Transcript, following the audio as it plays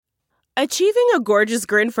Achieving a gorgeous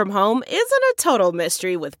grin from home isn't a total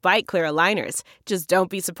mystery with Byte Clear aligners. Just don't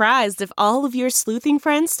be surprised if all of your sleuthing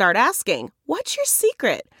friends start asking, "What's your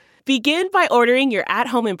secret?" Begin by ordering your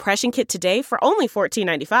at-home impression kit today for only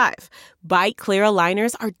 $14.95. Byte Clear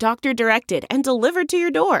aligners are doctor-directed and delivered to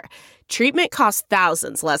your door. Treatment costs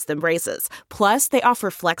thousands less than braces. Plus, they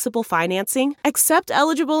offer flexible financing, accept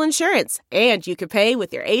eligible insurance, and you can pay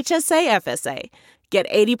with your HSA FSA. Get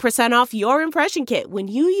 80% off your impression kit when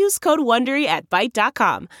you use code WONDERY at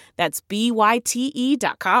Byte.com. That's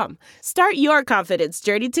BYTE.com. Start your confidence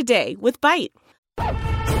journey today with Byte.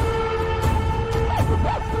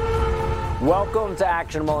 Welcome to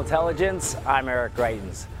Actionable Intelligence. I'm Eric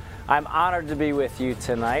Greitens. I'm honored to be with you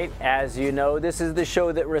tonight. As you know, this is the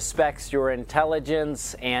show that respects your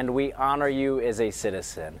intelligence, and we honor you as a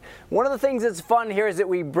citizen. One of the things that's fun here is that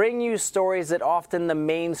we bring you stories that often the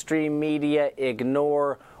mainstream media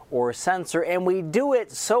ignore or censor, and we do it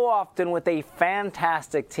so often with a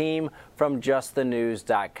fantastic team from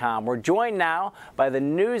JustTheNews.com. We're joined now by the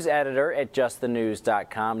news editor at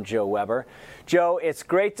JustTheNews.com, Joe Weber. Joe, it's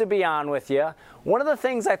great to be on with you. One of the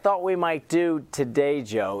things I thought we might do today,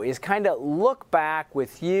 Joe, is kind of look back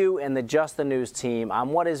with you and the Just the News team on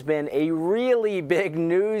what has been a really big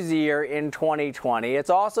news year in 2020. It's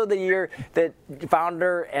also the year that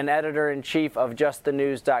founder and editor-in-chief of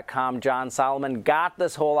JustTheNews.com, John Solomon, got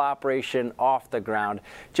this whole operation off the ground.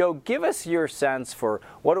 Joe, give us your sense for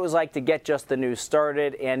what it was like to get Just the News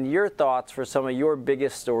started and your thoughts for some of your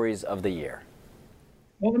biggest stories of the year.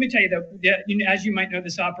 Well, let me tell you that, as you might know,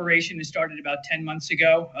 this operation has started about 10 months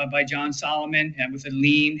ago by John Solomon with a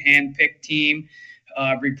lean, hand-picked team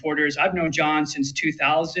of reporters. I've known John since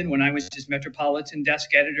 2000 when I was his Metropolitan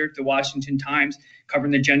Desk editor at the Washington Times,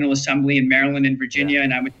 covering the General Assembly in Maryland and Virginia,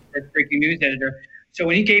 and I was the first breaking news editor. So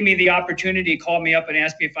when he gave me the opportunity, called me up and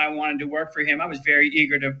asked me if I wanted to work for him, I was very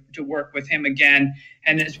eager to work with him again.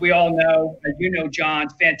 And as we all know, as you know, John,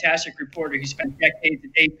 fantastic reporter. He spent decades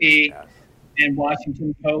at AP. And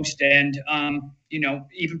Washington Post. And,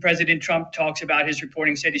 even President Trump talks about his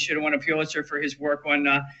reporting, said he should have won a Pulitzer for his work on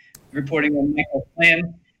reporting on Michael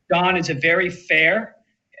Flynn. Don is a very fair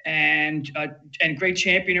and great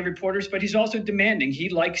champion of reporters, but he's also demanding. He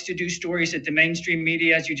likes to do stories that the mainstream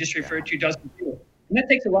media, as you just referred to, doesn't do. And that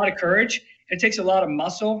takes a lot of courage. It takes a lot of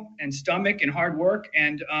muscle and stomach and hard work.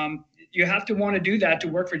 And you have to want to do that to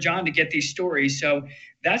work for John to get these stories. So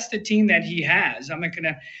that's the team that he has. I'm not going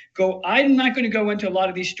to go into a lot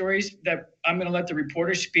of these stories. That I'm going to let the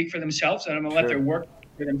reporters speak for themselves, and I'm going to let their work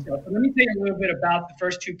for themselves. But let me tell you a little bit about the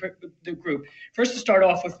first the group. First, to start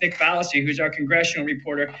off with Nick Fallacy, who's our congressional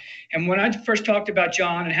reporter. And when I first talked about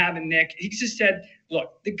John and having Nick, he just said,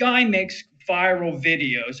 look, the guy makes viral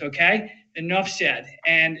videos, okay? Enough said.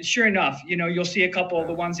 And sure enough, you'll see a couple of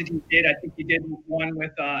the ones that he did. I think he did one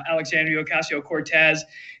with Alexandria Ocasio-Cortez.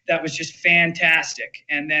 That was just fantastic.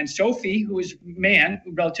 And then Sophie, who is a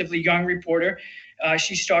relatively young reporter,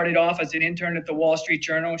 she started off as an intern at the Wall Street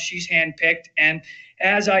Journal. She's handpicked. And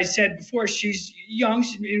as I said before, she's young,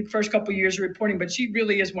 she's in the first couple of years of reporting, but she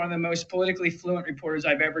really is one of the most politically fluent reporters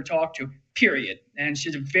I've ever talked to, period. And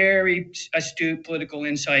she's a very astute political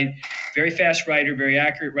insight, very fast writer, very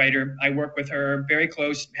accurate writer. I work with her very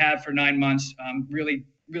close, have for 9 months. Really,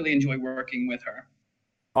 really enjoy working with her.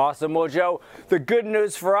 Awesome. Well, Joe, the good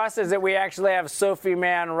news for us is that we actually have Sophie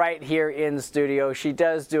Mann right here in the studio. She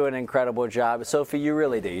does do an incredible job. Sophie, you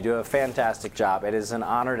really do. You do a fantastic job. It is an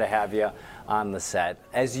honor to have you on the set.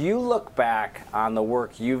 As you look back on the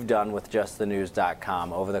work you've done with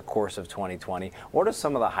JustTheNews.com over the course of 2020, what are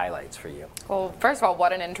some of the highlights for you? Well, first of all,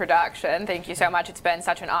 what an introduction. Thank you so much. It's been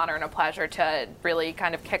such an honor and a pleasure to really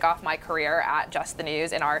kind of kick off my career at Just the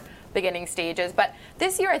News in our beginning stages. But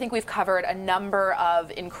this year, I think we've covered a number of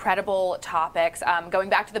incredible topics. Going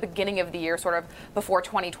back to the beginning of the year, sort of before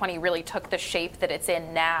 2020 really took the shape that it's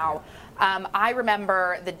in now. I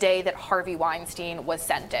remember the day that Harvey Weinstein was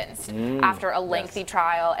sentenced after a lengthy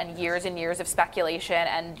trial and years of speculation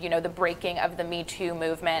and, the breaking of the Me Too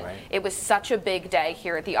movement. Right. It was such a big day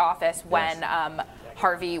here at the office when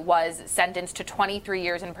Harvey was sentenced to 23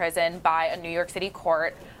 years in prison by a New York City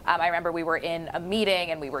court. I remember we were in a meeting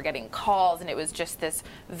and we were getting calls, and it was just this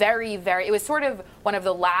it was sort of one of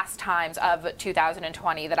the last times of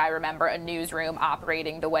 2020 that I remember a newsroom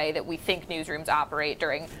operating the way that we think newsrooms operate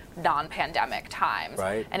during non-pandemic times.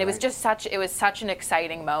 Right, and it was just such an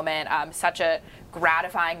exciting moment, such a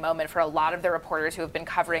gratifying moment for a lot of the reporters who have been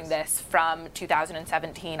covering this from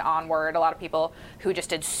 2017 onward. A lot of people who just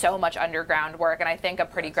did so much underground work, and I think a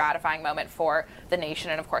pretty gratifying moment for the nation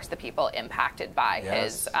and, of course, the people impacted by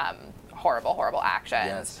his horrible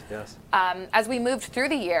actions. Yes. As we moved through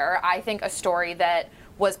the year, I think a story that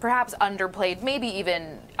was perhaps underplayed, maybe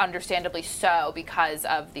even understandably so, because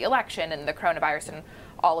of the election and the coronavirus and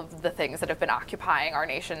all of the things that have been occupying our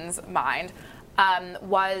nation's mind,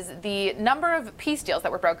 was the number of peace deals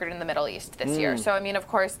that were brokered in the Middle East this year. So, I mean, of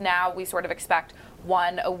course, now we sort of expect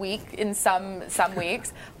one a week in some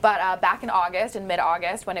weeks. But back in August, in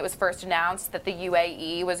mid-August, when it was first announced that the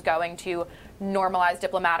UAE was going to normalize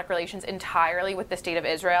diplomatic relations entirely with the State of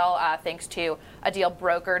Israel, thanks to a deal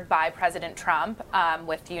brokered by President Trump,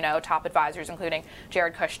 with, top advisors, including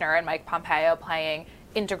Jared Kushner and Mike Pompeo, playing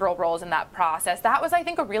integral roles in that process. That was, I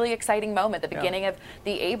think, a really exciting moment, the beginning of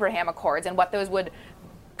the Abraham Accords and what those would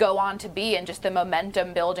go on to be, and just the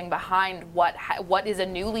momentum building behind what is a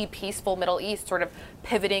newly peaceful Middle East, sort of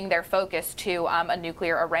pivoting their focus to a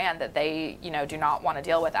nuclear Iran that they do not want to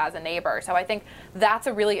deal with as a neighbor. So I think that's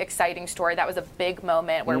a really exciting story. That was a big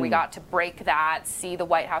moment where we got to break that, see the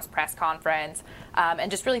White House press conference, and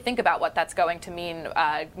just really think about what that's going to mean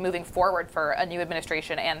moving forward for a new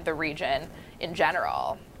administration and the region in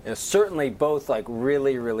general. Certainly both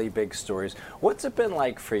really, really big stories. What's it been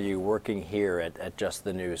like for you working here at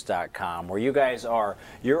justthenews.com, where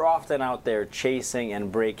you're often out there chasing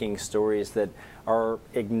and breaking stories that are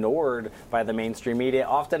ignored by the mainstream media,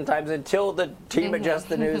 oftentimes until the team at Just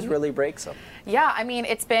the News really breaks them? Yeah, I mean,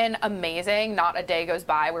 it's been amazing. Not a day goes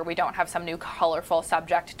by where we don't have some new colorful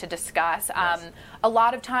subject to discuss. Yes. A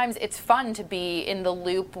lot of times it's fun to be in the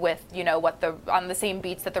loop with, on the same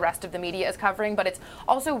beats that the rest of the media is covering, but it's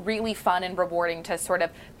also really fun and rewarding to sort of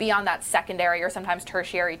be on that secondary or sometimes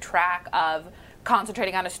tertiary track of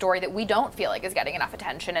concentrating on a story that we don't feel like is getting enough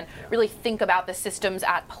attention, and really think about the systems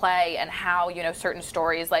at play and how, certain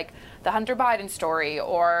stories like the Hunter Biden story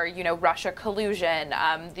or, Russia collusion,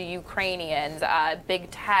 the Ukrainians, big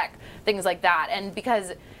tech, things like that. And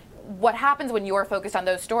because what happens when you're focused on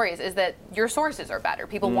those stories is that your sources are better.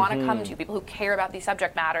 People want to come to you. People who care about these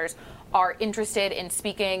subject matters are interested in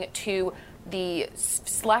speaking to the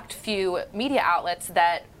select few media outlets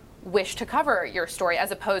that wish to cover your story,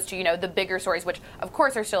 as opposed to, the bigger stories, which of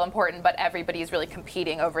course are still important, but everybody is really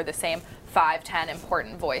competing over the same 5-10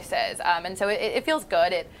 important voices. And so it feels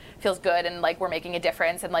good. It feels good, and like we're making a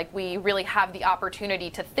difference, and like we really have the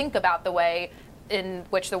opportunity to think about the way in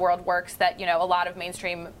which the world works that, a lot of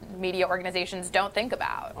mainstream media organizations don't think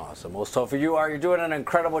about. Awesome. Well, Sophie, you're doing an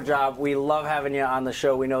incredible job. We love having you on the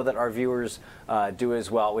show. We know that our viewers do as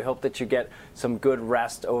well. We hope that you get some good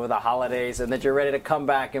rest over the holidays and that you're ready to come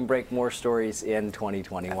back and break more stories in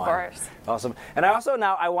 2021. Of course. Awesome. And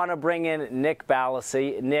I want to bring in Nick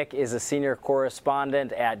Ballasy. Nick is a senior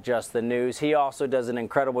correspondent at Just the News. He also does an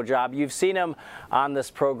incredible job. You've seen him on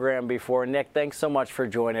this program before. Nick, thanks so much for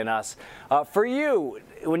joining us. For you,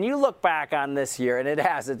 when you look back on this year, and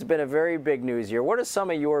it's been a very big news year, what are some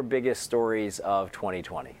of your biggest stories of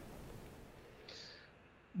 2020?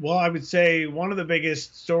 Well, I would say one of the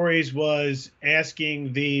biggest stories was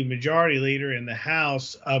asking the majority leader in the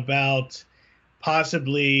House about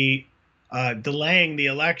possibly delaying the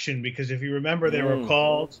election, because if you remember, there were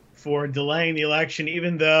calls for delaying the election,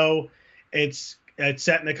 even though it's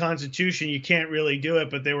set in the Constitution, you can't really do it.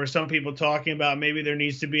 But there were some people talking about maybe there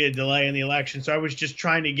needs to be a delay in the election. So I was just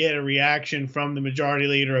trying to get a reaction from the majority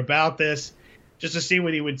leader about this, just to see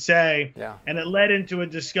what he would say. Yeah. And it led into a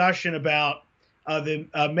discussion about the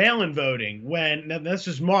mail-in voting this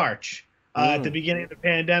was March, at the beginning of the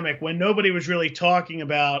pandemic, when nobody was really talking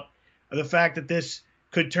about the fact that this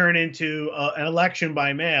could turn into an election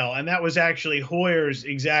by mail. And that was actually Hoyer's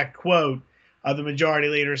exact quote of the majority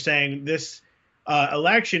leader, saying this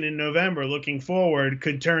election in November, looking forward,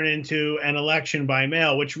 could turn into an election by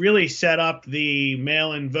mail, which really set up the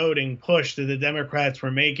mail-in voting push that the Democrats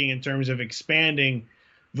were making in terms of expanding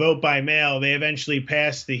vote by mail. They eventually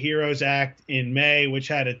passed the HEROES Act in May, which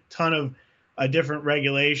had a ton of different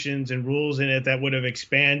regulations and rules in it that would have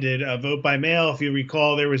expanded vote by mail. If you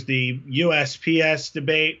recall, there was the USPS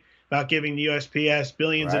debate about giving the USPS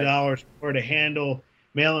billions of dollars more to handle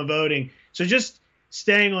mail-in voting. So just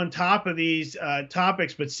staying on top of these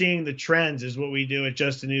topics, but seeing the trends is what we do at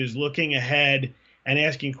Just the News, looking ahead and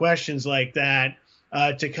asking questions like that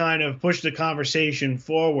to kind of push the conversation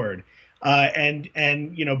forward. And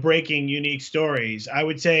breaking unique stories. I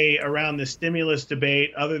would say around the stimulus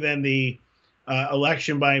debate, other than the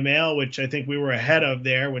election by mail, which I think we were ahead of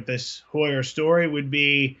there with this Hoyer story, would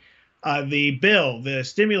be the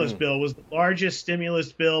stimulus bill was the largest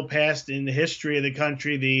stimulus bill passed in the history of the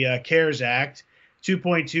country, the CARES Act,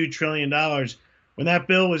 $2.2 trillion. When that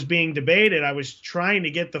bill was being debated, I was trying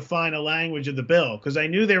to get the final language of the bill because I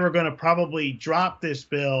knew they were going to probably drop this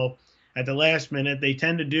bill at the last minute. They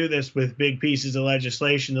tend to do this with big pieces of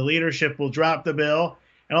legislation. The leadership will drop the bill,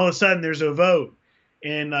 and all of a sudden there's a vote.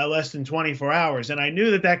 in less than 24 hours. And I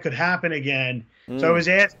knew that that could happen again. So I was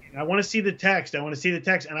asking, I want to see the text. I want to see the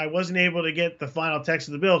text. And I wasn't able to get the final text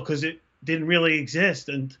of the bill because it didn't really exist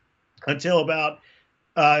until about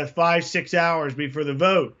 5-6 hours before the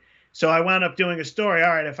vote. So I wound up doing a story. All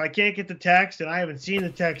right, if I can't get the text, and I haven't seen the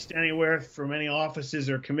text anywhere from any offices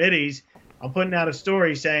or committees, I'm putting out a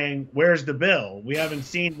story saying, where's the bill? We haven't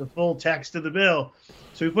seen the full text of the bill.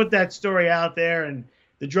 So we put that story out there, and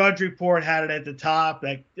the Drudge Report had it at the top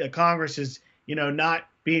that Congress is, not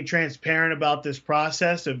being transparent about this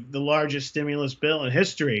process of the largest stimulus bill in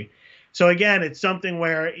history. So again, it's something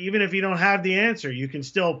where even if you don't have the answer, you can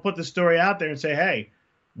still put the story out there and say, hey,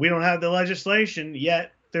 we don't have the legislation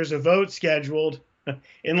yet. There's a vote scheduled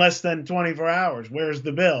in less than 24 hours. Where's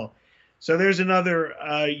the bill? So there's another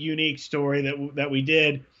unique story that we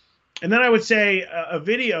did. And then I would say a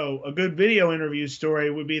good video interview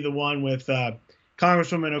story would be the one with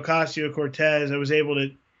Congresswoman Ocasio-Cortez. I was able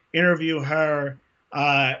to interview her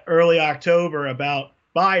early October about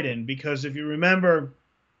Biden, because if you remember,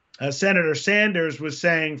 Senator Sanders was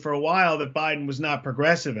saying for a while that Biden was not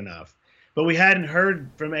progressive enough. But we hadn't heard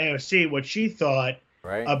from AOC what she thought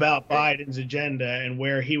about Biden's agenda and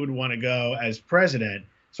where he would want to go as president.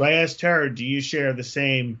 So I asked her, do you share the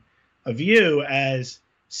same view as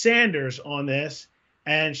Sanders on this?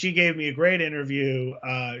 And she gave me a great interview.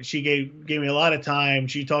 She gave me a lot of time.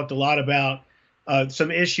 She talked a lot about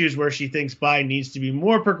some issues where she thinks Biden needs to be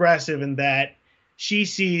more progressive, and that she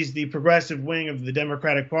sees the progressive wing of the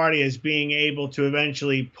Democratic Party as being able to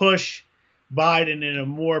eventually push Biden in a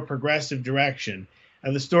more progressive direction.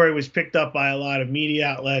 And the story was picked up by a lot of media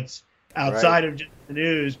outlets outside of just the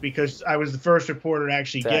news, because I was the first reporter to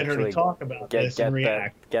actually get her to talk about this and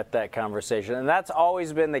react. Get that conversation. And that's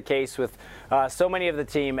always been the case with so many of the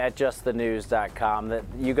team at justthenews.com, that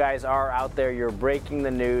you guys are out there, you're breaking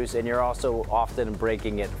the news, and you're also often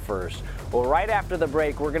breaking it first. Well, right after the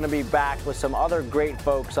break, we're going to be back with some other great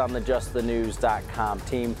folks on the justthenews.com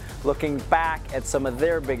team, looking back at some of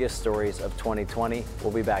their biggest stories of 2020.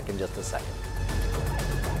 We'll be back in just a second.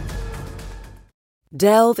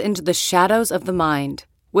 Delve into the shadows of the mind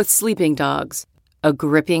with Sleeping Dogs, a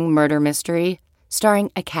gripping murder mystery starring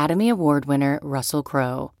Academy Award winner Russell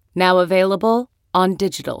Crowe. Now available on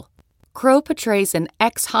digital. Crowe portrays an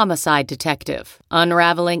ex-homicide detective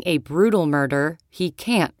unraveling a brutal murder he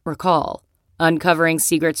can't recall. Uncovering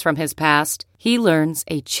secrets from his past, he learns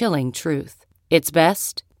a chilling truth. It's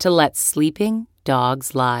best to let sleeping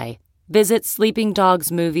dogs lie. Visit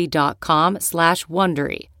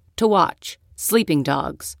sleepingdogsmovie.com/Wondery to watch Sleeping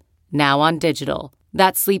Dogs, now on digital.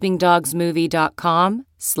 That's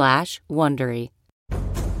sleepingdogsmovie.com/Wondery.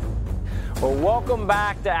 Well, welcome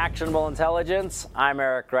back to Actionable Intelligence. I'm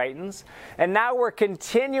Eric Greitens. And now we're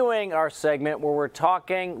continuing our segment where we're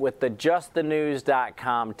talking with the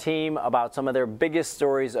JustTheNews.com team about some of their biggest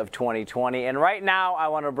stories of 2020. And right now, I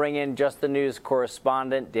want to bring in Just the News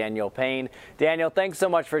correspondent Daniel Payne. Daniel, thanks so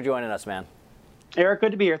much for joining us, man. Eric,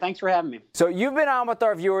 good to be here. Thanks for having me. So you've been on with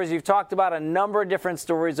our viewers. You've talked about a number of different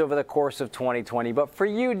stories over the course of 2020. But for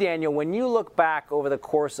you, Daniel, when you look back over the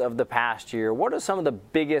course of the past year, what are some of the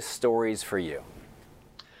biggest stories for you?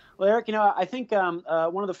 Well, Eric, I think one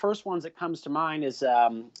of the first ones that comes to mind is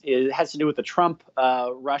it has to do with the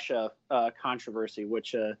Trump-Russia controversy,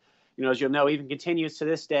 which, as you'll know, even continues to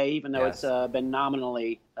this day, even though it's been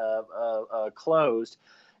nominally closed.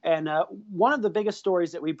 And one of the biggest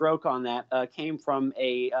stories that we broke on that came from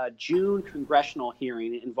a June congressional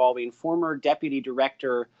hearing involving former Deputy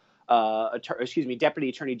Attorney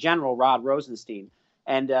General Rod Rosenstein.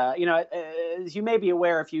 And as you may be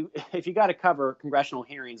aware, if you got to cover congressional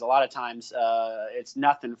hearings, a lot of times it's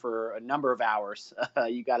nothing for a number of hours.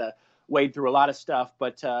 You got to wade through a lot of stuff.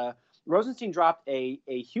 But Rosenstein dropped a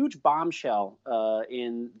huge bombshell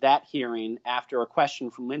in that hearing after a question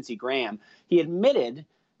from Lindsey Graham. He admitted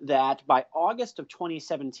that by August of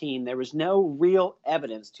 2017, there was no real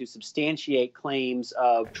evidence to substantiate claims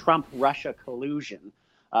of Trump-Russia collusion.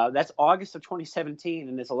 That's August of 2017,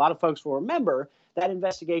 and as a lot of folks will remember, that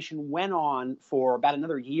investigation went on for about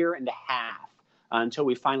another year and a half until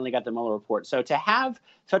we finally got the Mueller report. So to have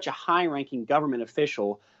such a high-ranking government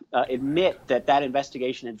official admit that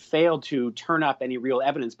investigation had failed to turn up any real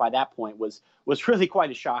evidence by that point was really quite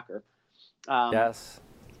a shocker. Yes.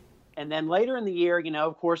 And then later in the year,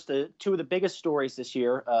 of course, the two of the biggest stories this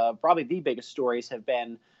year, probably the biggest stories, have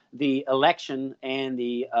been the election and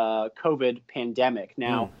the COVID pandemic.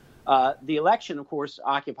 Now, the election, of course,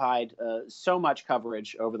 occupied so much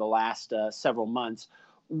coverage over the last several months.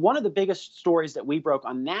 One of the biggest stories that we broke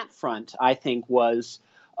on that front, I think, was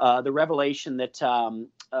the revelation that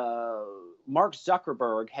Mark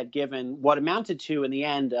Zuckerberg had given what amounted to, in the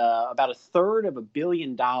end, about $333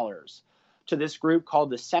 million to this group called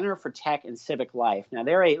the Center for Tech and Civic Life. Now,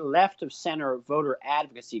 they're a left-of-center voter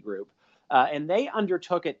advocacy group, and they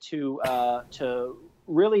undertook it to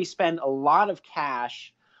really spend a lot of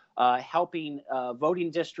cash helping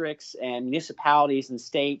voting districts and municipalities and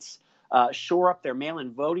states shore up their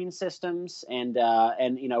mail-in voting systems, and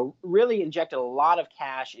really injected a lot of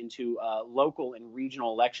cash into local and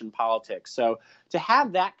regional election politics. So to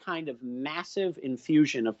have that kind of massive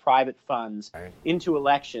infusion of private funds into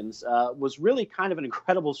elections was really kind of an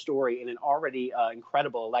incredible story in an already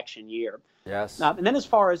incredible election year. Yes. And then as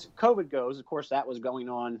far as COVID goes, of course, that was going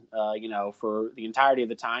on, for the entirety of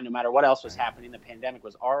the time. No matter what else was happening, the pandemic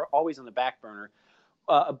was always on the back burner.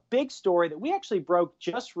 A big story that we actually broke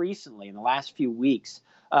just recently in the last few weeks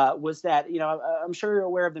was that, I'm sure you're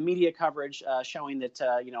aware of the media coverage showing that,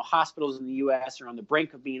 hospitals in the U.S. are on the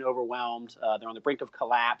brink of being overwhelmed. They're on the brink of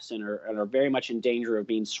collapse and are very much in danger of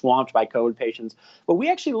being swamped by COVID patients. But we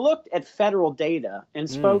actually looked at federal data and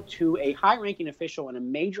spoke to a high-ranking official in a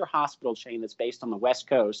major hospital chain that's based on the West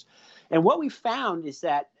Coast. And what we found is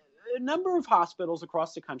that a number of hospitals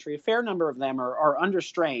across the country, a fair number of them are under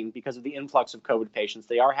strain because of the influx of COVID patients.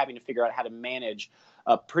 They are having to figure out how to manage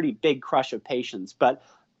a pretty big crush of patients. But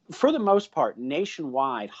for the most part,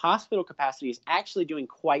 nationwide, hospital capacity is actually doing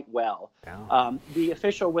quite well. Yeah. The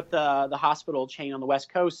official with the hospital chain on the West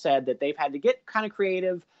Coast said that they've had to get kind of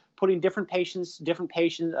creative, putting different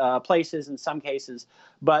patient places in some cases.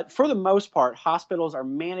 But for the most part, hospitals are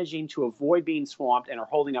managing to avoid being swamped and are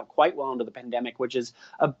holding up quite well under the pandemic, which is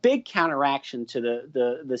a big counteraction to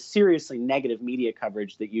the seriously negative media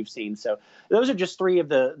coverage that you've seen. So those are just three of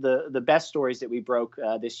the best stories that we broke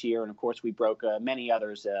this year. And of course, we broke many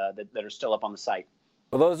others that are still up on the site.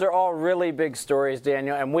 Well, those are all really big stories,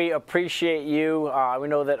 Daniel, and we appreciate you. We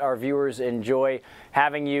know that our viewers enjoy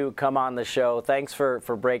having you come on the show. Thanks for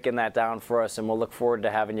breaking that down for us, and we'll look forward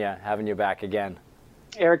to having you back again.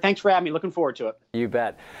 Eric, thanks for having me. Looking forward to it. You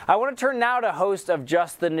bet. I want to turn now to host of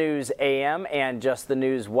Just the News AM and Just the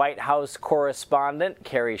News White House correspondent,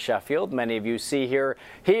 Carrie Sheffield. Many of you see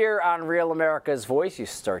here on Real America's Voice. You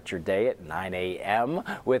start your day at 9 a.m.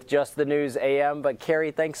 with Just the News AM. But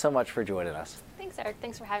Carrie, thanks so much for joining us. Thanks, Eric.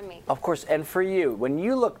 Thanks for having me. Of course, and for you, when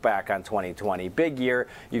you look back on 2020, big year,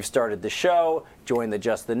 you've started the show, joined the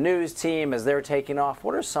Just the News team as they're taking off.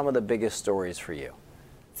 What are some of the biggest stories for you?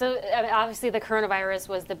 So obviously the coronavirus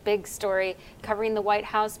was the big story covering the White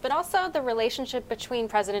House, but also the relationship between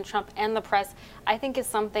President Trump and the press, I think, is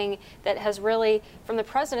something that has really, from the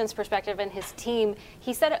president's perspective and his team,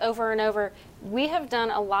 he said over and over, we have done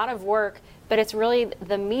a lot of work, but it's really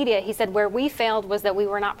the media. He said where we failed was that we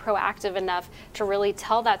were not proactive enough to really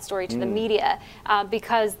tell that story to the media,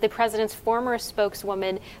 because the president's former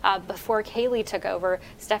spokeswoman before Kayleigh took over,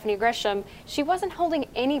 Stephanie Grisham, she wasn't holding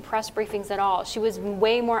any press briefings at all. She was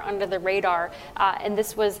way more under the radar, and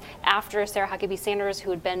this was after Sarah Huckabee Sanders,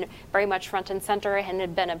 who had been very much front and center and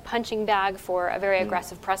had been a punching bag for a very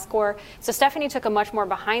aggressive press corps. So Stephanie took a much more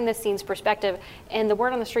behind the scenes perspective, and the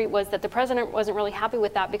word on the street was that the president wasn't really happy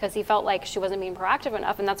with that because he felt like she wasn't being proactive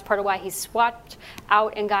enough, and that's part of why he swapped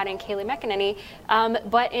out and got in Kayleigh McEnany.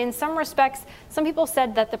 But in some respects, some people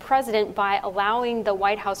said that the president, by allowing the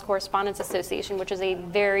White House Correspondents Association, which is a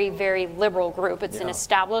very, very liberal group, it's an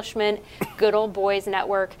establishment, good old boys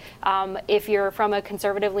network. If you're from a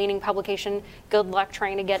conservative-leaning publication, good luck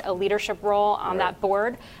trying to get a leadership role on that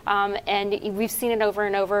board. And we've seen it over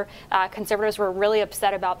and over. Conservatives were really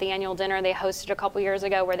upset about the annual dinner they hosted a couple years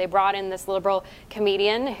ago, where they brought in this liberal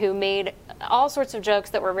comedian who made all sorts of jokes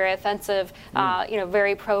that were very offensive,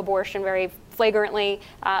 very pro-abortion, very flagrantly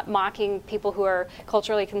mocking people who are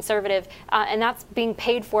culturally conservative, and that's being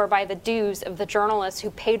paid for by the dues of the journalists who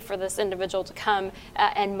paid for this individual to come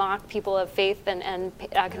and mock people of faith and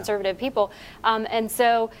conservative people. And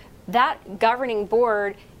so that governing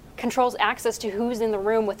board controls access to who's in the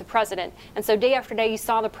room with the president. And so day after day, you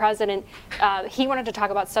saw the president, he wanted to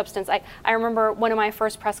talk about substance. I remember one of my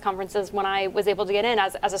first press conferences when I was able to get in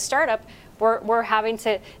as a startup, we're having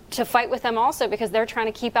to fight with them also because they're trying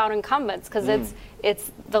to keep out incumbents because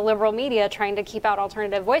it's the liberal media trying to keep out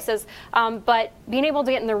alternative voices. But being able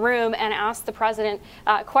to get in the room and ask the president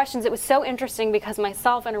questions, it was so interesting because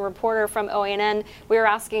myself and a reporter from OANN, we were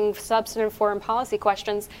asking substantive foreign policy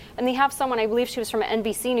questions, and they have someone, I believe she was from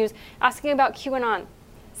NBC News, asking about QAnon.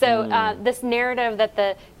 So this narrative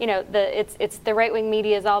that it's the right-wing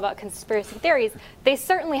media is all about conspiracy theories, they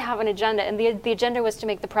certainly have an agenda, and the agenda was to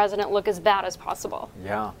make the president look as bad as possible.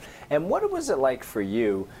 Yeah. And what was it like for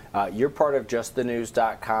you? You're part of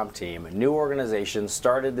JustTheNews.com team, a new organization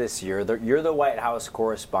started this year. You're the White House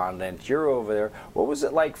correspondent. You're over there. What was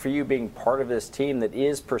it like for you being part of this team that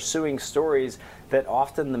is pursuing stories that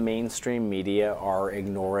often the mainstream media are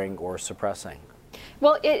ignoring or suppressing?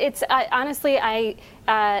 Well, it's honestly,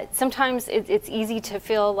 sometimes it's easy to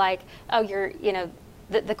feel like, oh,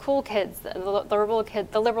 the cool kids, the liberal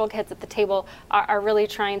kids at the table are really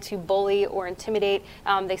trying to bully or intimidate.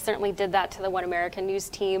 They certainly did that to the One American News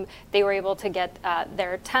team. They were able to get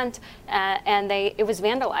their tent, and it was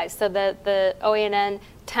vandalized. So the OANN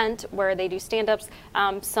tent where they do stand-ups,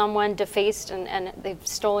 someone defaced and they've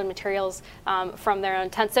stolen materials from their own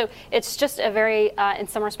tent. So it's just a very, in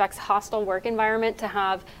some respects, hostile work environment to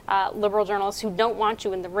have liberal journalists who don't want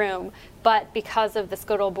you in the room. But because of this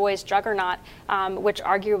good old boys juggernaut, which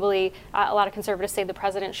arguably a lot of conservatives say the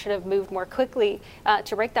president should have moved more quickly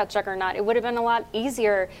to break that juggernaut, it would have been a lot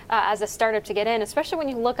easier as a startup to get in, especially when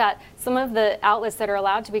you look at some of the outlets that are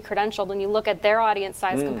allowed to be credentialed and you look at their audience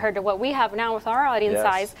size compared to what we have now with our audience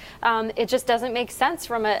size. It just doesn't make sense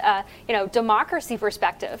from a democracy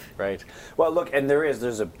perspective. Right. Well, look, and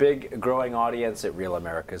there's a big growing audience at Real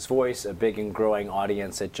America's Voice, a big and growing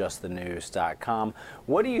audience at JustTheNews.com.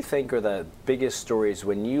 What do you think are the biggest stories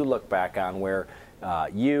when you look back on where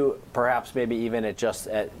you, perhaps maybe even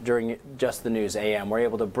during Just the News AM, were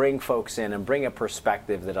able to bring folks in and bring a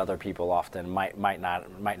perspective that other people often might not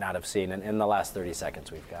have seen in the last 30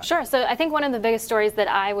 seconds we've got? Sure. So I think one of the biggest stories that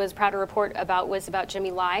I was proud to report about was about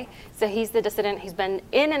Jimmy Lai. So he's the dissident. He's been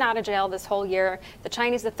in and out of jail this whole year. The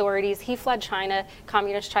Chinese authorities, he fled China,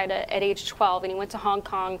 communist China, at age 12, and he went to Hong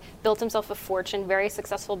Kong, built himself a fortune, very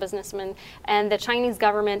successful businessman. And the Chinese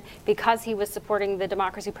government, because he was supporting the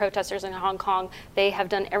democracy protesters in Hong Kong, they have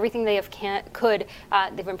done everything they could.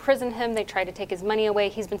 They've imprisoned him. They tried to take his money away.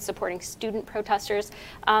 He's been supporting student protesters.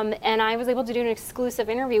 And I was able to do an exclusive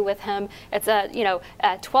interview with him. It's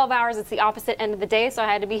 12 hours. It's the opposite end of the day. So I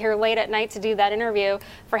had to be here late at night to do that interview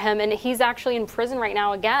for him. And he's actually in prison right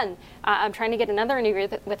now again. I'm trying to get another interview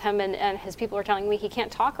with him, and his people are telling me he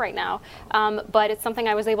can't talk right now. But it's something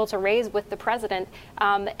I was able to raise with the president.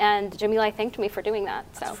 And Jimmy Lai thanked me for doing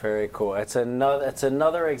that. So. That's very cool. It's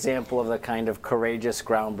another example of the kind of courageous,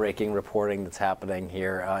 groundbreaking reporting that's happening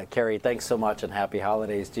here. Carrie, thanks so much, and happy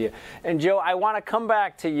holidays to you. And Joe, I want to come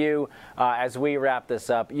back to you as we wrap this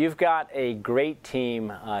up. You've got a great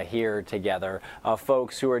team here together of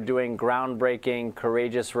folks who are doing groundbreaking,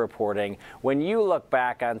 courageous reporting. When you look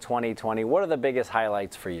back on 2020, what are the biggest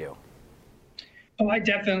highlights for you? Oh, I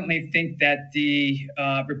definitely think that the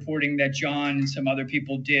reporting that John and some other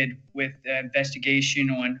people did with the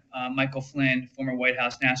investigation on Michael Flynn, former White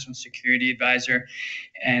House National Security Advisor,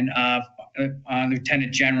 and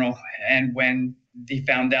Lieutenant General, and when they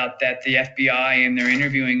found out that the FBI in their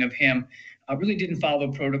interviewing of him really didn't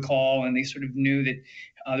follow protocol, and they sort of knew that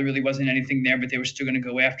there really wasn't anything there, but they were still going to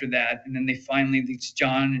go after that. And then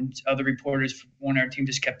John and other reporters on our team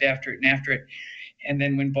just kept after it. And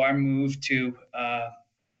then when Barr moved to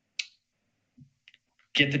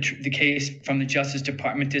get the case from the Justice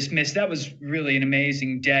Department dismissed, that was really an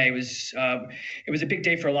amazing day. It was a big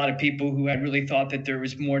day for a lot of people who had really thought that there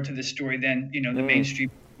was more to the story than the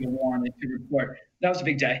mainstream wanted to report. That was a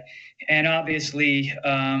big day. And obviously,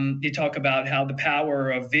 you talk about how the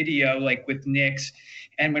power of video, like with Nix,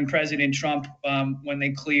 and when President Trump, when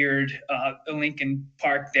they cleared Lincoln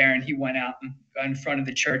Park there, and he went out in front of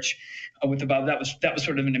the church with the Bible, that was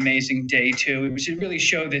sort of an amazing day too. It really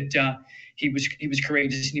showed that he was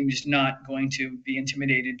courageous, and he was not going to be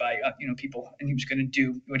intimidated by people, and he was going to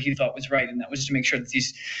do what he thought was right, and that was to make sure that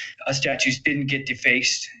these statues didn't get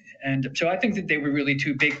defaced. And so I think that they were really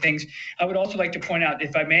two big things. I would also like to point out,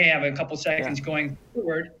 if I may have a couple seconds going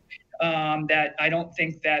forward, that I don't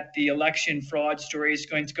think that the election fraud story is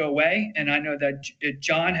going to go away. And I know that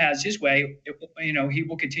John has his way. He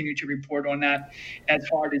will continue to report on that as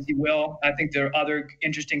hard as he will. I think there are other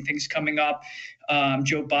interesting things coming up.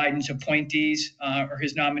 Joe Biden's appointees or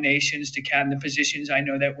his nominations to cabinet positions. I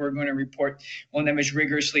know that we're going to report on them as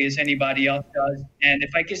rigorously as anybody else does. And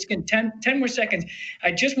if I just get 10 more seconds,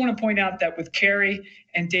 I just want to point out that with Carrie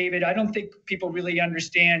and David, I don't think people really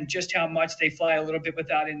understand just how much they fly a little bit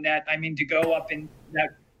without a net. I mean, to go up in that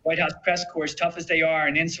White House press corps, tough as they are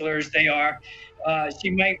and insular as they are, she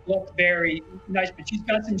might look very nice, but she's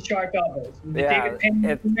got some sharp elbows. Yeah, David Payne,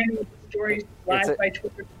 many of the stories live by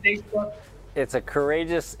Twitter, Facebook. It's a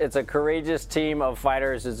courageous team of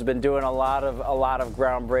fighters. It's been doing a lot of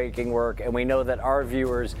groundbreaking work, and we know that our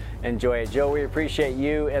viewers enjoy it. Joe, we appreciate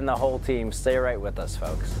you and the whole team. Stay right with us,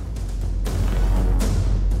 folks.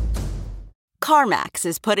 CarMax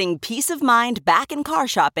is putting peace of mind back in car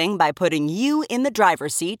shopping by putting you in the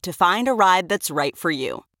driver's seat to find a ride that's right for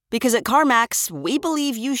you. Because at CarMax, we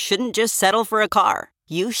believe you shouldn't just settle for a car.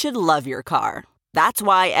 You should love your car. That's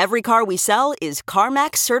why every car we sell is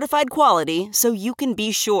CarMax certified quality, so you can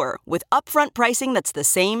be sure with upfront pricing that's the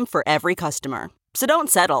same for every customer. So don't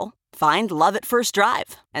settle. Find love at first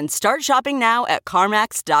drive and start shopping now at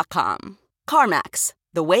CarMax.com. CarMax,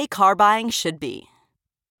 the way car buying should be.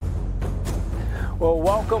 Well,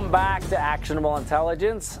 welcome back to Actionable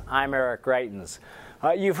Intelligence. I'm Eric Greitens.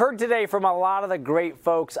 You've heard today from a lot of the great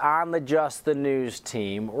folks on the Just the News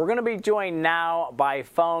team. We're going to be joined now by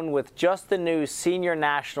phone with Just the News senior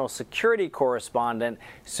national security correspondent,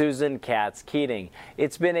 Susan Katz-Keating.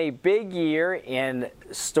 It's been a big year in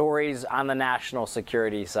stories on the national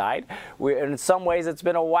security side. In some ways, it's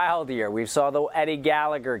been a wild year. We saw the Eddie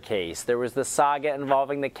Gallagher case. There was the saga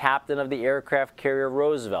involving the captain of the aircraft carrier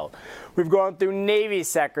Roosevelt. We've gone through Navy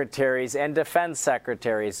secretaries and defense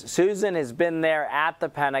secretaries. Susan has been there at the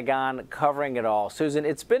Pentagon covering it all. Susan,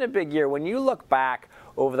 it's been a big year. When you look back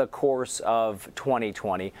over the course of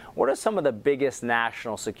 2020, what are some of the biggest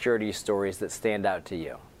national security stories that stand out to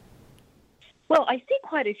you? Well, I see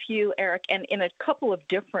quite a few, Eric, and in a couple of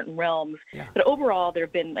different realms. Yeah. But overall, there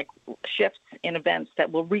have been shifts in events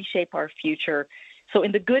that will reshape our future. So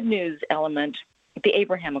in the good news element, the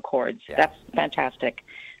Abraham Accords, that's fantastic.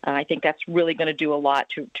 I think that's really going to do a lot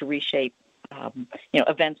to reshape,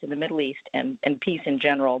 events in the Middle East and peace in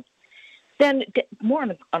general. Then more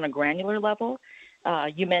on a granular level,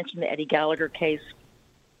 you mentioned the Eddie Gallagher case.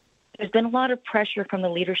 There's been a lot of pressure from the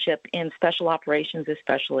leadership in special operations,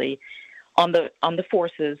 especially on the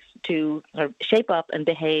forces, to sort of shape up and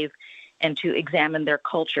behave and to examine their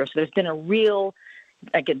culture. So there's been a real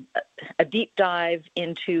a deep dive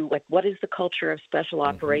into what is the culture of special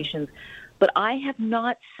operations. But I have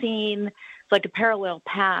not seen a parallel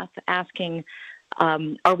path asking,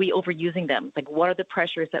 are we overusing them? What are the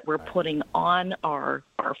pressures that we're putting on our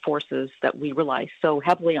forces that we rely so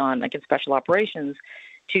heavily on, in special operations,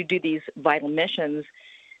 to do these vital missions?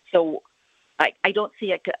 So I don't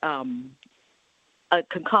see a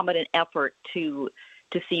concomitant effort to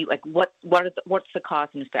see what's the cause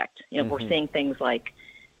and effect. We're seeing things like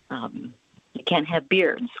you can't have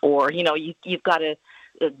beards, or you've got to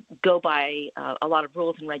go by a lot of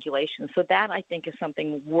rules and regulations. So that, I think, is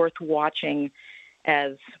something worth watching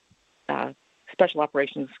as special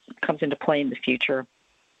operations comes into play in the future.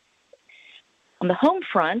 On the home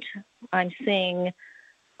front, I'm seeing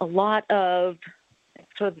a lot of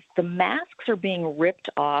the masks are being ripped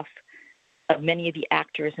off of many of the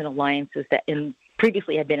actors and alliances that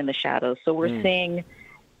previously had been in the shadows. So we're seeing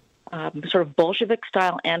sort of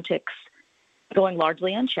Bolshevik-style antics going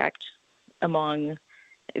largely unchecked among.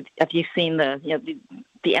 Have you seen the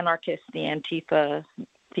anarchists, the Antifa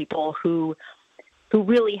people who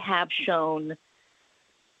really have shown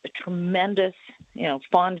a tremendous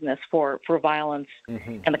fondness for violence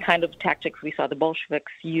and the kind of tactics we saw the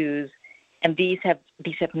Bolsheviks use, and these have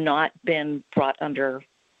not been brought under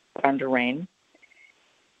rein.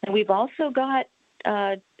 And we've also got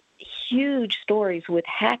huge stories with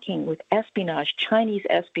hacking, with espionage. Chinese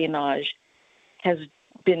espionage has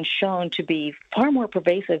been shown to be far more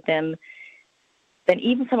pervasive than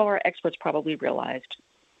even some of our experts probably realized.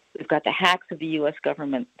 We've got the hacks of the U.S.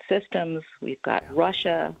 government systems. We've got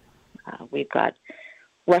Russia. We've got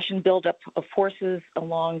Russian buildup of forces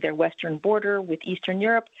along their western border with Eastern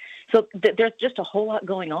Europe. So there's just a whole lot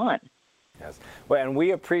going on. Yes. Well, and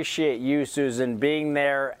we appreciate you, Susan, being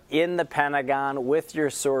there in the Pentagon with your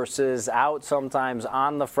sources, out sometimes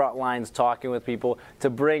on the front lines talking with people to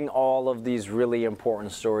bring all of these really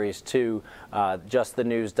important stories to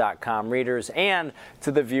justthenews.com readers and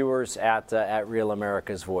to the viewers at Real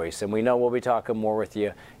America's Voice. And we know we'll be talking more with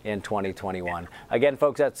you in 2021. Again,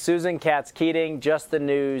 folks, that's Susan Katz-Keating, Just the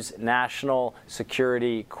News national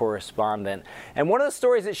security correspondent. And one of the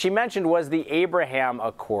stories that she mentioned was the Abraham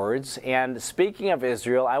Accords. And speaking of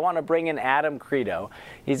Israel, I want to bring in Adam Credo.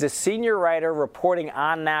 He's a senior writer reporting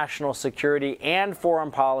on national security and foreign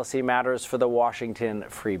policy matters for the Washington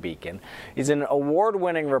Free Beacon. He's an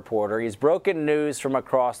award-winning reporter. He's broken news from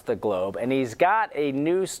across the globe, and he's got a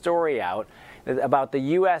new story out. about the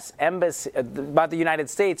U.S. Embassy, about the United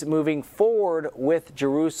States moving forward with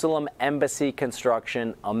Jerusalem embassy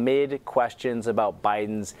construction amid questions about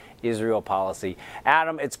Biden's Israel policy.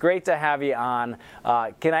 Adam, it's great to have you on.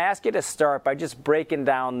 Can I ask you to start by just breaking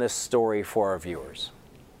down this story for our viewers?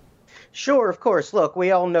 Sure, of course. Look,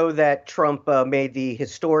 we all know that Trump made the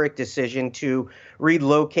historic decision to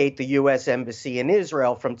relocate the U.S. Embassy in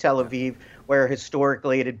Israel from Tel Aviv, where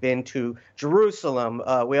historically it had been, to Jerusalem.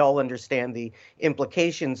 We all understand the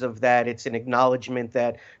implications of that. It's an acknowledgement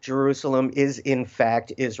that Jerusalem is, in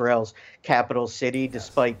fact, Israel's capital city,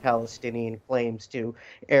 despite Palestinian claims to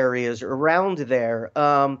areas around there.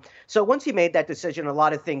 So once he made that decision, a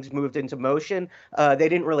lot of things moved into motion. They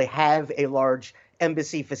didn't really have a large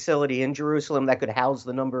embassy facility in Jerusalem that could house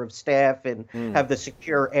the number of staff and have the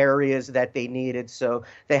secure areas that they needed. So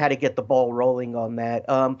they had to get the ball rolling on that.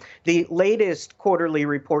 The latest quarterly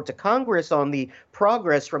report to Congress on the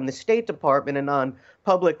progress from the State Department, and on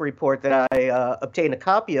public report that I obtained a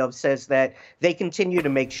copy of, says that they continue to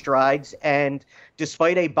make strides. And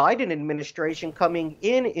despite a Biden administration coming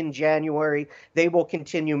in January, they will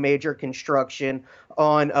continue major construction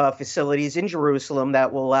on facilities in Jerusalem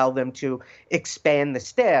that will allow them to expand the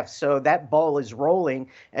staff. So that ball is rolling,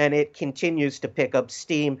 and it continues to pick up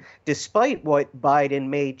steam, despite what Biden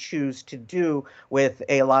may choose to do with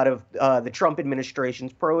a lot of the Trump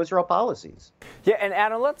administration's pro-Israel policies. Yeah, and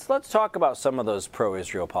Adam, let's talk about some of those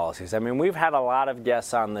pro-Israel policies. I mean, we've had a lot of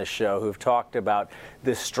guests on this show who've talked about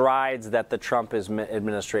the strides that the Trump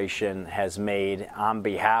administration has made on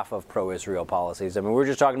behalf of pro-Israel policies. I mean, we're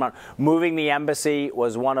just talking about moving the embassy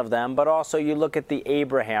was one of them, but also you look at the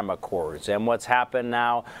Abraham Accords and what's happened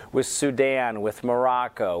now with Sudan, with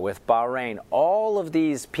Morocco, with Bahrain, all of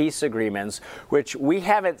these peace agreements, which we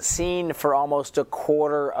haven't seen for almost a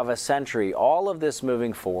quarter of a century. All of this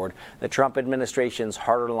moving forward, the Trump administration's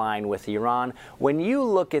harder line with Iran. When you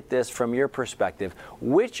look at this from your perspective,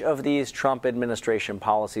 which of these Trump administration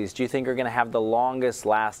policies do you think are going to have the longest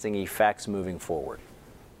lasting effects moving forward?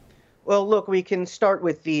 Well, look, we can start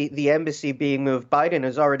with the embassy being moved. Biden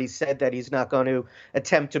has already said that he's not going to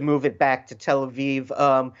attempt to move it back to Tel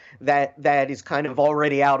Aviv. That is kind of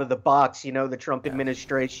already out of the box. You know, the Trump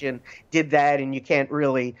administration did that, and you can't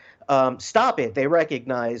really stop it. They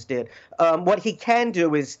recognized it. What he can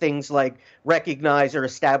do is things like recognize or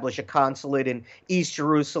establish a consulate in East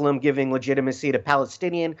Jerusalem, giving legitimacy to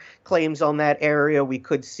Palestinian claims on that area. We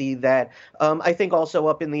could see that. I think also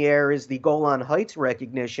up in the air is the Golan Heights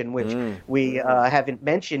recognition, which we haven't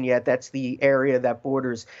mentioned yet. That's the area that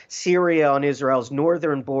borders Syria on Israel's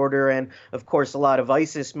northern border. And, of course, a lot of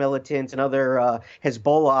ISIS militants and other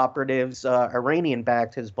Hezbollah operatives,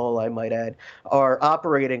 Iranian-backed Hezbollah, I might add, are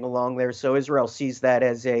operating along there. So Israel sees that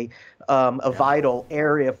as a vital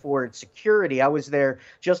area for its security. I was there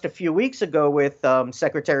just a few weeks ago with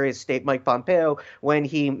Secretary of State Mike Pompeo when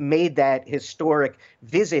he made that historic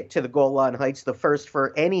visit to the Golan Heights, the first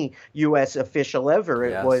for any U.S. official ever.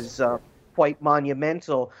 It was quite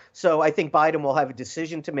monumental. So I think Biden will have a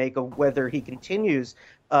decision to make of whether he continues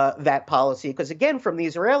that policy. Because, again, from the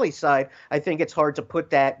Israeli side, I think it's hard to put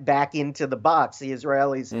that back into the box. The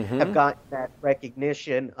Israelis have gotten that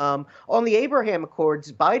recognition. On the Abraham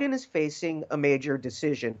Accords, Biden is facing a major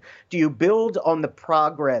decision. Do you build on the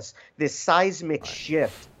progress, this seismic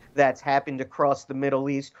shift that's happened across the Middle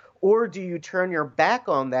East, or do you turn your back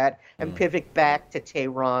on that and pivot back to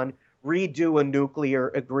Tehran, redo a nuclear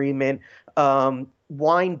agreement,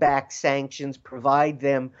 wind back sanctions, provide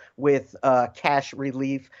them with cash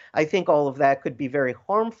relief? I think all of that could be very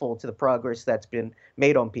harmful to the progress that's been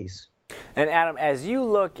made on peace. And Adam, as you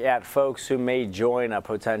look at folks who may join a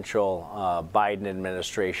potential Biden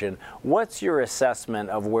administration, what's your assessment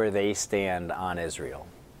of where they stand on Israel?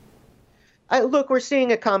 Look, we're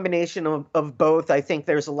seeing a combination of both. I think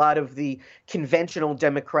there's a lot of the conventional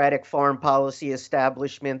Democratic foreign policy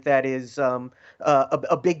establishment that is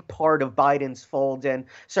a big part of Biden's fold, and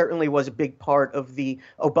certainly was a big part of the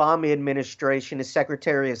Obama administration. His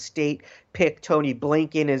Secretary of State picked Tony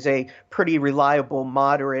Blinken as a pretty reliable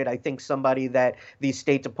moderate. I think somebody that the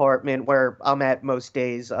State Department, where I'm at most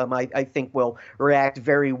days, I think will react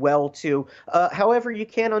very well to. However, you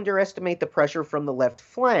can't underestimate the pressure from the left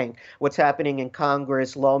flank. What's happening in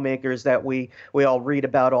Congress, lawmakers that we all read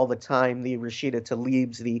about all the time, the Rashida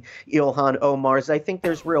Tlaibs, the Ilhan Omars. I think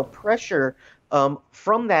there's real pressure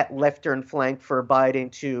from that left-turn flank for Biden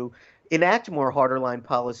to enact more harder line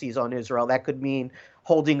policies on Israel. That could mean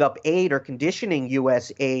holding up aid or conditioning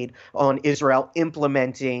U.S. aid on Israel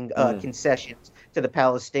implementing concessions to the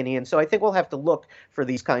Palestinians. So I think we'll have to look for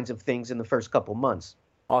these kinds of things in the first couple months.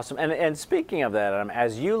 Awesome. And speaking of that,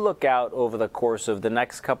 as you look out over the course of the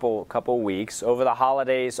next couple weeks, over the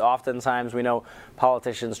holidays, oftentimes we know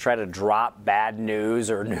politicians try to drop bad news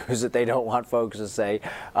or news that they don't want folks to say.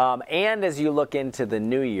 And as you look into the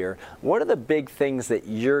new year, what are the big things that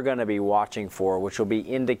you're going to be watching for, which will be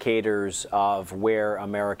indicators of where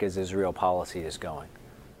America's Israel policy is going?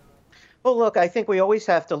 Well, look, I think we always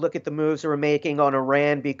have to look at the moves we're making on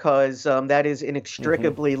Iran because that is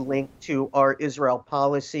inextricably linked to our Israel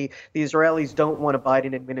policy. The Israelis don't want a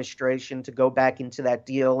Biden administration to go back into that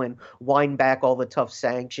deal and wind back all the tough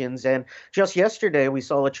sanctions. And just yesterday, we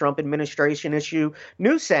saw the Trump administration issue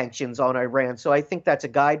new sanctions on Iran. So I think that's a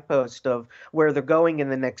guidepost of where they're going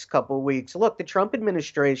in the next couple of weeks. Look, the Trump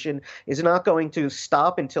administration is not going to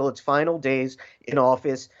stop until its final days in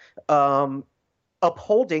office.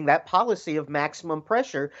 Upholding that policy of maximum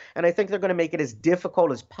pressure. And I think they're going to make it as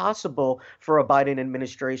difficult as possible for a Biden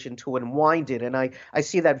administration to unwind it. And I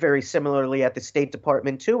see that very similarly at the State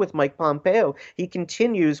Department, too, with Mike Pompeo. He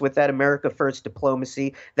continues with that America First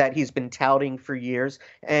diplomacy that he's been touting for years.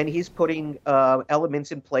 And he's putting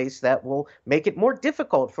elements in place that will make it more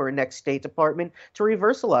difficult for a next State Department to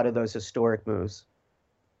reverse a lot of those historic moves.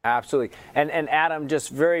 Absolutely. And Adam, just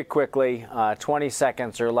very quickly, 20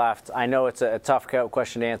 seconds are left. I know it's a tough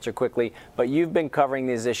question to answer quickly, but you've been covering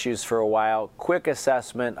these issues for a while. Quick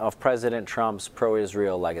assessment of President Trump's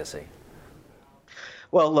pro-Israel legacy.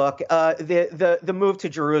 Well, look, the move to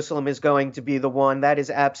Jerusalem is going to be the one that is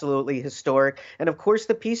absolutely historic. And of course,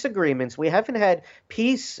 the peace agreements. We haven't had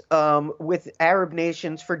peace with Arab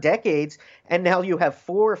nations for decades. And now you have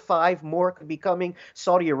 4 or 5 more becoming.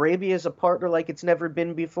 Saudi Arabia is a partner like it's never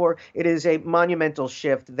been before. It is a monumental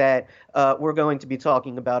shift that we're going to be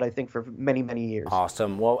talking about, I think, for many, many years.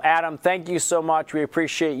 Awesome. Well, Adam, thank you so much. We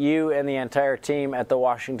appreciate you and the entire team at the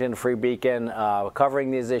Washington Free Beacon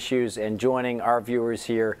covering these issues and joining our viewers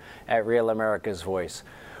here at Real America's Voice.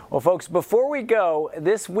 Well, folks, before we go,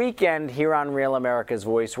 this weekend here on Real America's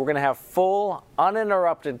Voice, we're going to have full,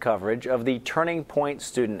 uninterrupted coverage of the Turning Point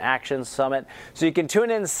Student Action Summit. So you can tune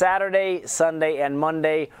in Saturday, Sunday, and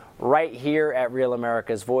Monday right here at Real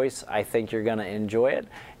America's Voice. I think you're going to enjoy it.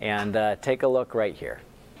 And take a look right here.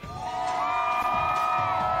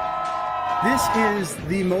 This is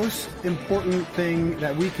the most important thing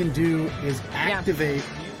that we can do is activate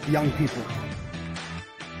young people.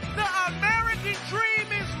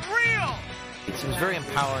 It was very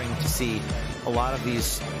empowering to see a lot of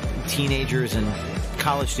these teenagers and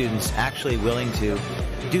college students actually willing to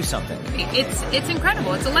do something. It's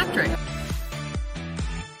incredible. It's electric.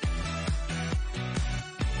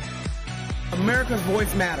 America's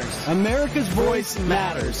voice matters. America's voice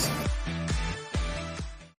matters.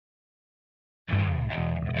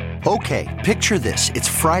 Okay, picture this. It's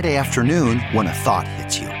Friday afternoon when a thought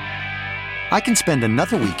hits you. I can spend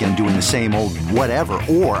another weekend doing the same old whatever,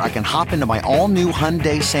 or I can hop into my all-new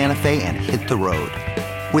Hyundai Santa Fe and hit the road.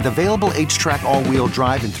 With available H-Track all-wheel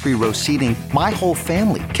drive and 3-row seating, my whole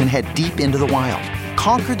family can head deep into the wild.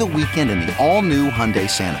 Conquer the weekend in the all-new Hyundai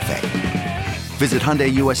Santa Fe. Visit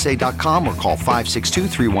HyundaiUSA.com or call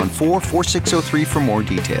 562-314-4603 for more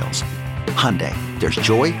details. Hyundai, there's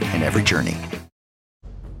joy in every journey.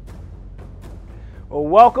 Well,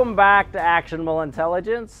 welcome back to Actionable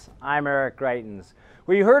Intelligence. I'm Eric Greitens.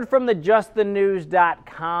 We heard from the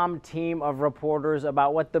JustTheNews.com team of reporters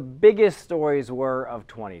about what the biggest stories were of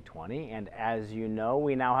 2020. And as you know,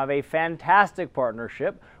 we now have a fantastic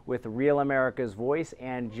partnership with Real America's Voice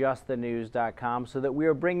and JustTheNews.com so that we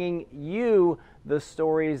are bringing you the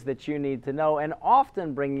stories that you need to know and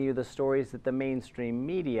often bringing you the stories that the mainstream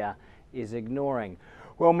media is ignoring.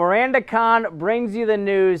 Well, Miranda Kahn brings you the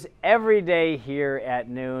news every day here at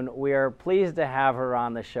noon. We are pleased to have her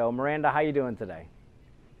on the show. Miranda, how are you doing today?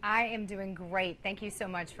 I am doing great. Thank you so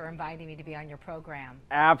much for inviting me to be on your program.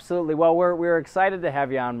 Absolutely. Well, we're excited to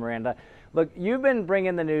have you on, Miranda. Look, you've been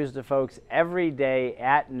bringing the news to folks every day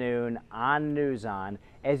at noon on News On.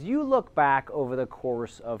 As you look back over the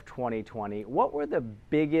course of 2020, what were the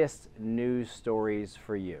biggest news stories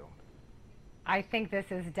for you? I think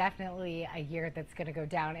this is definitely a year that's going to go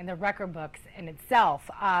down in the record books in itself,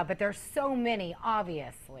 but there's so many,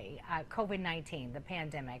 obviously. COVID-19, the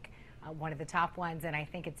pandemic, one of the top ones, and I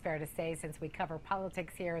think it's fair to say, since we cover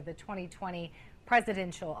politics here, the 2020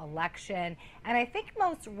 presidential election, and I think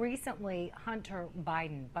most recently Hunter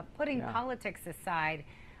Biden. But putting politics aside,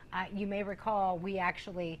 you may recall we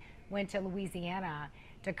actually went to Louisiana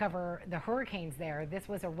to cover the hurricanes there. This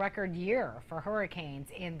was a record year for hurricanes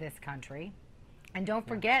in this country. And don't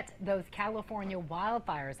forget those California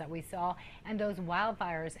wildfires that we saw, and those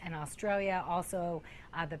wildfires in Australia, also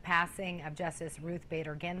the passing of Justice Ruth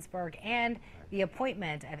Bader Ginsburg and the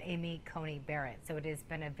appointment of Amy Coney Barrett. So it has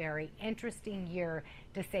been a very interesting year,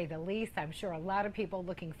 to say the least. I'm sure a lot of people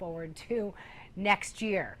looking forward to next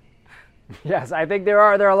year. Yes, I think there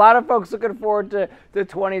are a lot of folks looking forward to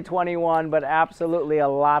 2021, but absolutely a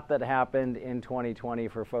lot that happened in 2020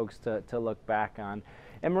 for folks to look back on.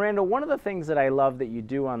 And Miranda, one of the things that I love that you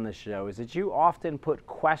do on the show is that you often put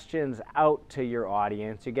questions out to your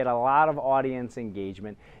audience. You get a lot of audience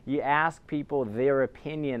engagement. You ask people their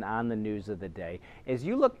opinion on the news of the day. As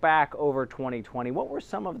you look back over 2020, what were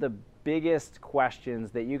some of the biggest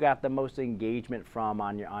questions that you got the most engagement from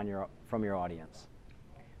from your audience?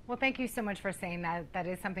 Well, thank you so much for saying that. That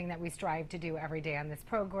is something that we strive to do every day on this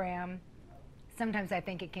program. Sometimes I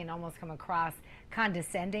think it can almost come across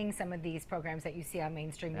condescending, some of these programs that you see on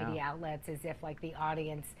mainstream media outlets, as if like the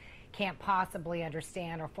audience can't possibly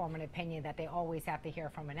understand or form an opinion, that they always have to hear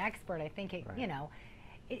from an expert. I think it, you know,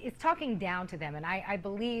 it's talking down to them, and I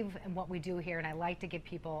believe in what we do here, and I like to give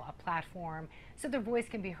people a platform so their voice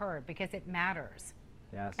can be heard, because it matters.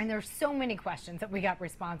 Yes. And there's so many questions that we got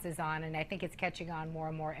responses on, and I think it's catching on more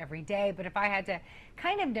and more every day. But if I had to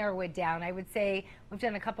kind of narrow it down, I would say we've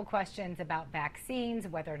done a couple questions about vaccines,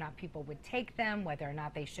 whether or not people would take them, whether or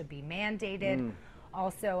not they should be mandated.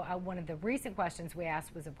 Also, one of the recent questions we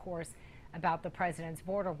asked was, of course, about the president's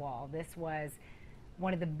border wall. This was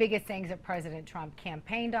one of the biggest things that President Trump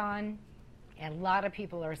campaigned on, and a lot of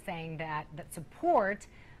people are saying that support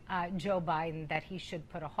Joe Biden, that he should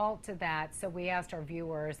put a halt to that. So we asked our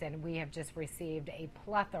viewers, and we have just received a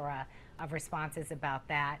plethora of responses about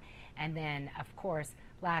that. And then, of course,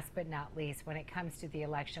 last but not least, when it comes to the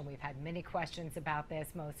election, we've had many questions about this,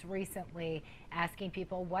 most recently asking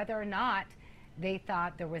people whether or not they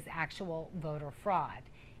thought there was actual voter fraud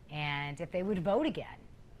and if they would vote again.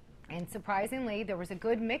 And surprisingly, there was a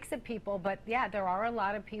good mix of people, but yeah, there are a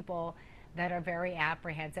lot of people that are very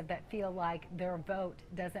apprehensive, that feel like their vote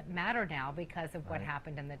doesn't matter now because of what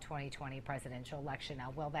happened in the 2020 presidential election.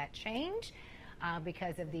 Now, will that change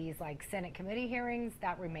because of these like Senate committee hearings?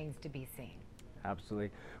 That remains to be seen. Absolutely.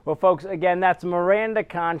 Well, folks, again, that's Miranda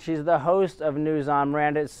Kahn. She's the host of News On.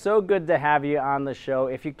 Miranda, it's so good to have you on the show.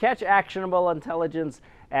 If you catch Actionable Intelligence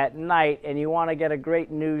at night and you want to get a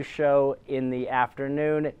great news show in the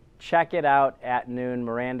afternoon, check it out at noon.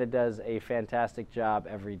 Miranda does a fantastic job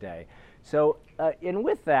every day. So, and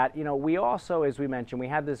with that, you know, we also, as we mentioned, we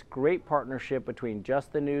had this great partnership between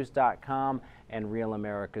JustTheNews.com and Real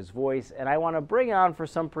America's Voice. And I want to bring on, for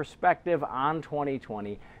some perspective on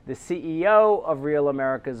 2020, the CEO of Real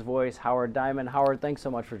America's Voice, Howard Diamond. Howard, thanks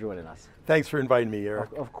so much for joining us. Thanks for inviting me,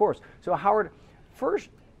 Eric. Of course. So, Howard, first,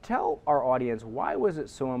 tell our audience, why was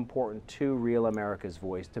it so important to Real America's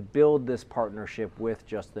Voice to build this partnership with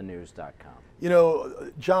JustTheNews.com? You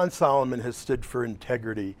know, John Solomon has stood for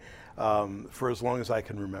integrity for as long as I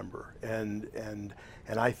can remember, and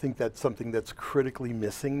I think that's something that's critically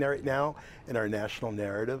missing right now in our national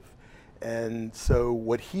narrative. And so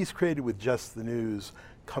what he's created with Just the News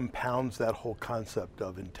compounds that whole concept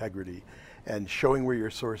of integrity and showing where your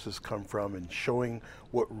sources come from and showing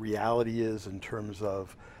what reality is in terms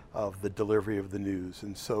of the delivery of the news.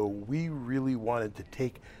 And so we really wanted to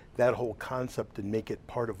take that whole concept and make it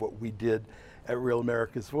part of what we did at Real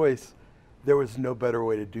America's Voice. There was no better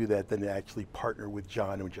way to do that than to actually partner with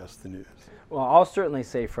John and Just the News. Well, I'll certainly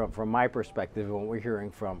say from my perspective and what we're hearing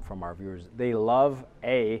from our viewers, they love,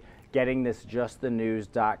 getting this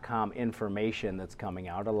JustTheNews.com information that's coming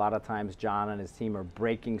out. A lot of times John and his team are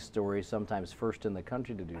breaking stories, sometimes first in the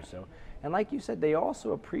country to do so. And like you said, they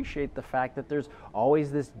also appreciate the fact that there's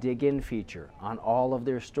always this dig-in feature on all of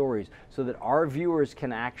their stories so that our viewers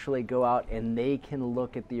can actually go out and they can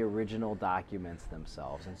look at the original documents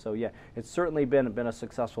themselves. And so, yeah, it's certainly been a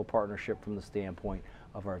successful partnership from the standpoint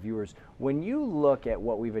of our viewers. When you look at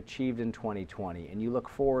what we've achieved in 2020 and you look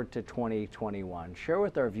forward to 2021, share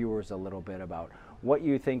with our viewers a little bit about what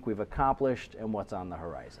you think we've accomplished and what's on the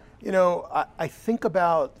horizon. You know, I think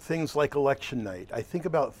about things like election night. I think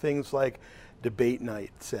about things like debate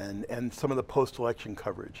nights and some of the post-election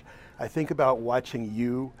coverage. I think about watching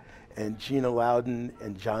you and Gina Loudon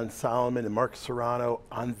and John Solomon and Mark Serrano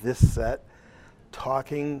on this set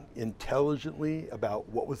talking intelligently about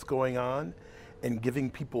what was going on and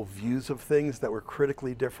giving people views of things that were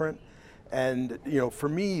critically different. And, you know, for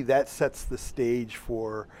me, that sets the stage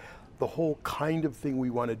for the whole kind of thing we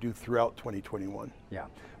want to do throughout 2021. Yeah,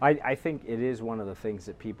 I think it is one of the things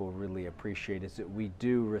that people really appreciate is that we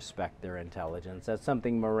do respect their intelligence. That's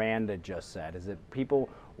something Miranda just said, is that people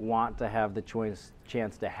want to have the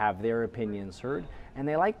chance to have their opinions heard, and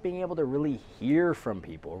they like being able to really hear from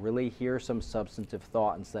people, really hear some substantive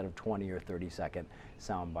thought instead of 20 or 30-second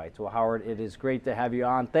sound bites. Well, Howard, it is great to have you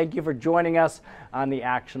on. Thank you for joining us on the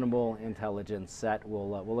Actionable Intelligence set.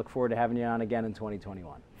 We'll look forward to having you on again in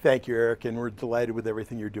 2021. Thank you, Eric, and we're delighted with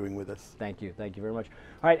everything you're doing with us. Thank you. Thank you very much.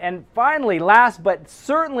 All right, and finally, last but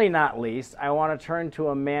certainly not least, I want to turn to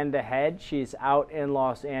Amanda Head. She's out in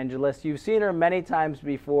Los Angeles. You've seen her many times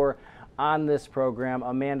before on this program.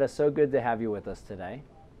 Amanda, so good to have you with us today.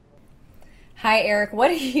 Hi, Eric.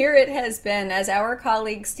 What a year it has been. As our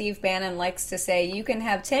colleague Steve Bannon likes to say, you can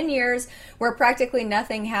have 10 years where practically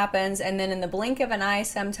nothing happens, and then in the blink of an eye,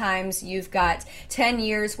 sometimes you've got 10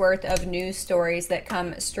 years worth of news stories that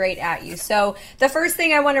come straight at you. So the first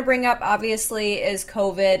thing I want to bring up, obviously, is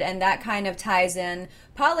COVID, and that kind of ties in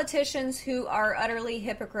politicians who are utterly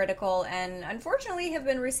hypocritical and unfortunately have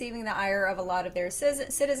been receiving the ire of a lot of their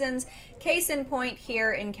citizens. Case in point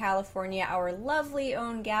here in California, our lovely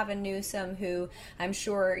own Gavin Newsom, who I'm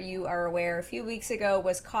sure you are aware a few weeks ago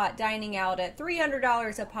was caught dining out at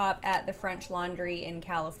 $300 a pop at the French Laundry in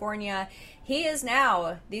California. He is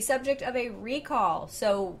now the subject of a recall.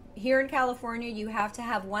 So here in California, you have to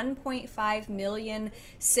have 1.5 million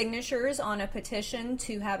signatures on a petition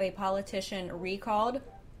to have a politician recalled.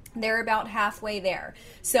 They're about halfway there.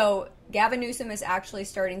 So Gavin Newsom is actually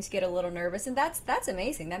starting to get a little nervous, and that's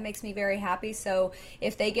amazing. That makes me very happy. So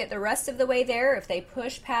if they get the rest of the way there, if they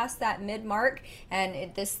push past that mid-mark,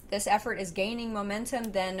 and this effort is gaining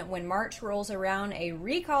momentum, then when March rolls around, a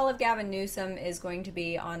recall of Gavin Newsom is going to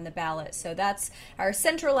be on the ballot. So that's our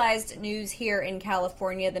centralized news here in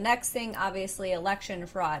California. The next thing, obviously, election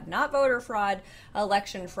fraud. Not voter fraud,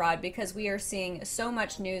 election fraud, because we are seeing so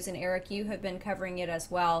much news, and Eric, you have been covering it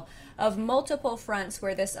as well, of multiple fronts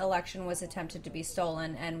where this election was attempted to be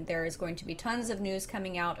stolen, and there is going to be tons of news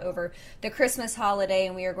coming out over the Christmas holiday,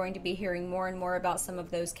 and we are going to be hearing more and more about some of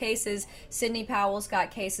those cases. Sidney Powell's got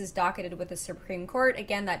cases docketed with the Supreme Court.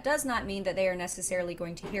 Again, that does not mean that they are necessarily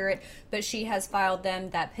going to hear it, but she has filed them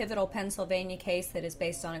that pivotal Pennsylvania case that is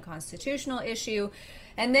based on a constitutional issue.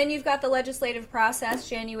 And then you've got the legislative process,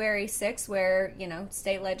 January 6th, where,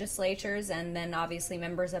 state legislatures and then obviously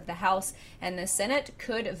members of the House and the Senate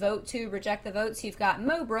could vote to reject the votes. You've got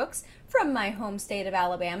Mo Brooks from my home state of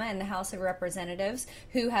Alabama in the House of Representatives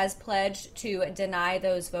who has pledged to deny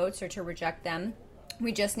those votes or to reject them.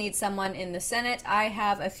 We just need someone in the Senate. I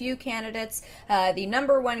have a few candidates. The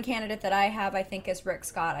number one candidate that I have, I think, is Rick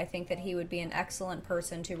Scott. I think that he would be an excellent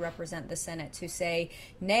person to represent the Senate to say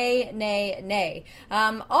nay, nay, nay.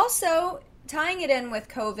 Also, tying it in with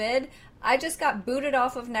COVID, I just got booted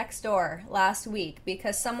off of Nextdoor last week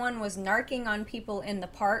because someone was narking on people in the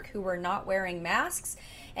park who were not wearing masks.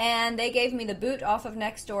 And they gave me the boot off of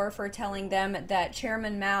Nextdoor for telling them that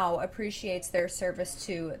Chairman Mao appreciates their service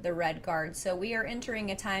to the Red Guard. So we are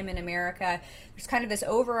entering a time in America, there's kind of this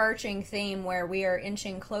overarching theme where we are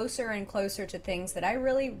inching closer and closer to things that I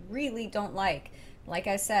really, really don't like. Like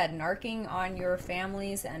I said, narking on your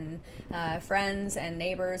families and friends and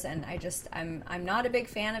neighbors, and I'm not a big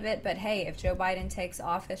fan of it, but hey, if Joe Biden takes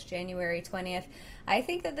office January 20th, I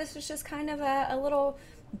think that this is just kind of a little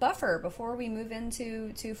buffer before we move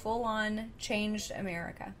into full-on changed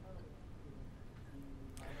America.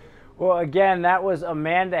 Well, again, that was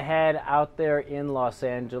Amanda Head out there in Los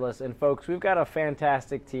Angeles. And folks, we've got a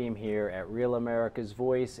fantastic team here at Real America's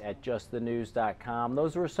Voice, at justthenews.com.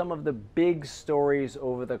 Those were some of the big stories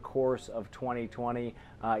over the course of 2020.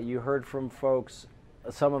 You heard from folks,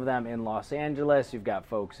 some of them in Los Angeles. You've got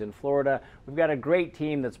folks in Florida. We've got a great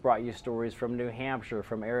team that's brought you stories from New Hampshire,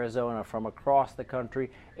 from Arizona, from across the country,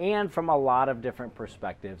 and from a lot of different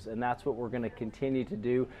perspectives. And that's what we're going to continue to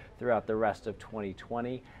do throughout the rest of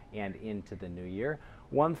 2020 and into the new year.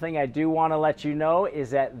 One thing I do want to let you know is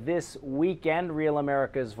that this weekend, Real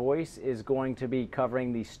America's Voice is going to be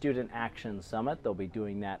covering the Student Action Summit. They'll be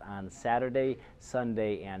doing that on Saturday,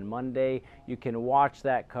 Sunday, and Monday. You can watch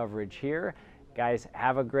that coverage here. Guys,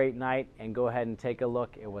 have a great night, and go ahead and take a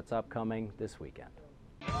look at what's upcoming this weekend.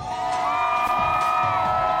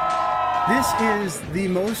 This is the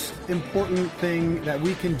most important thing that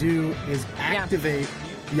we can do is activate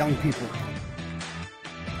young people.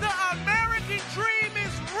 The American dream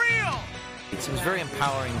is real. It was very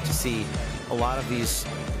empowering to see a lot of these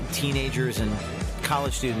teenagers and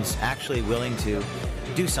college students actually willing to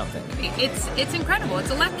do something. It's incredible. It's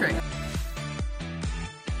electric.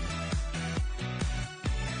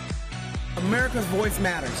 America's voice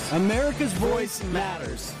matters. America's voice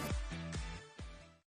matters.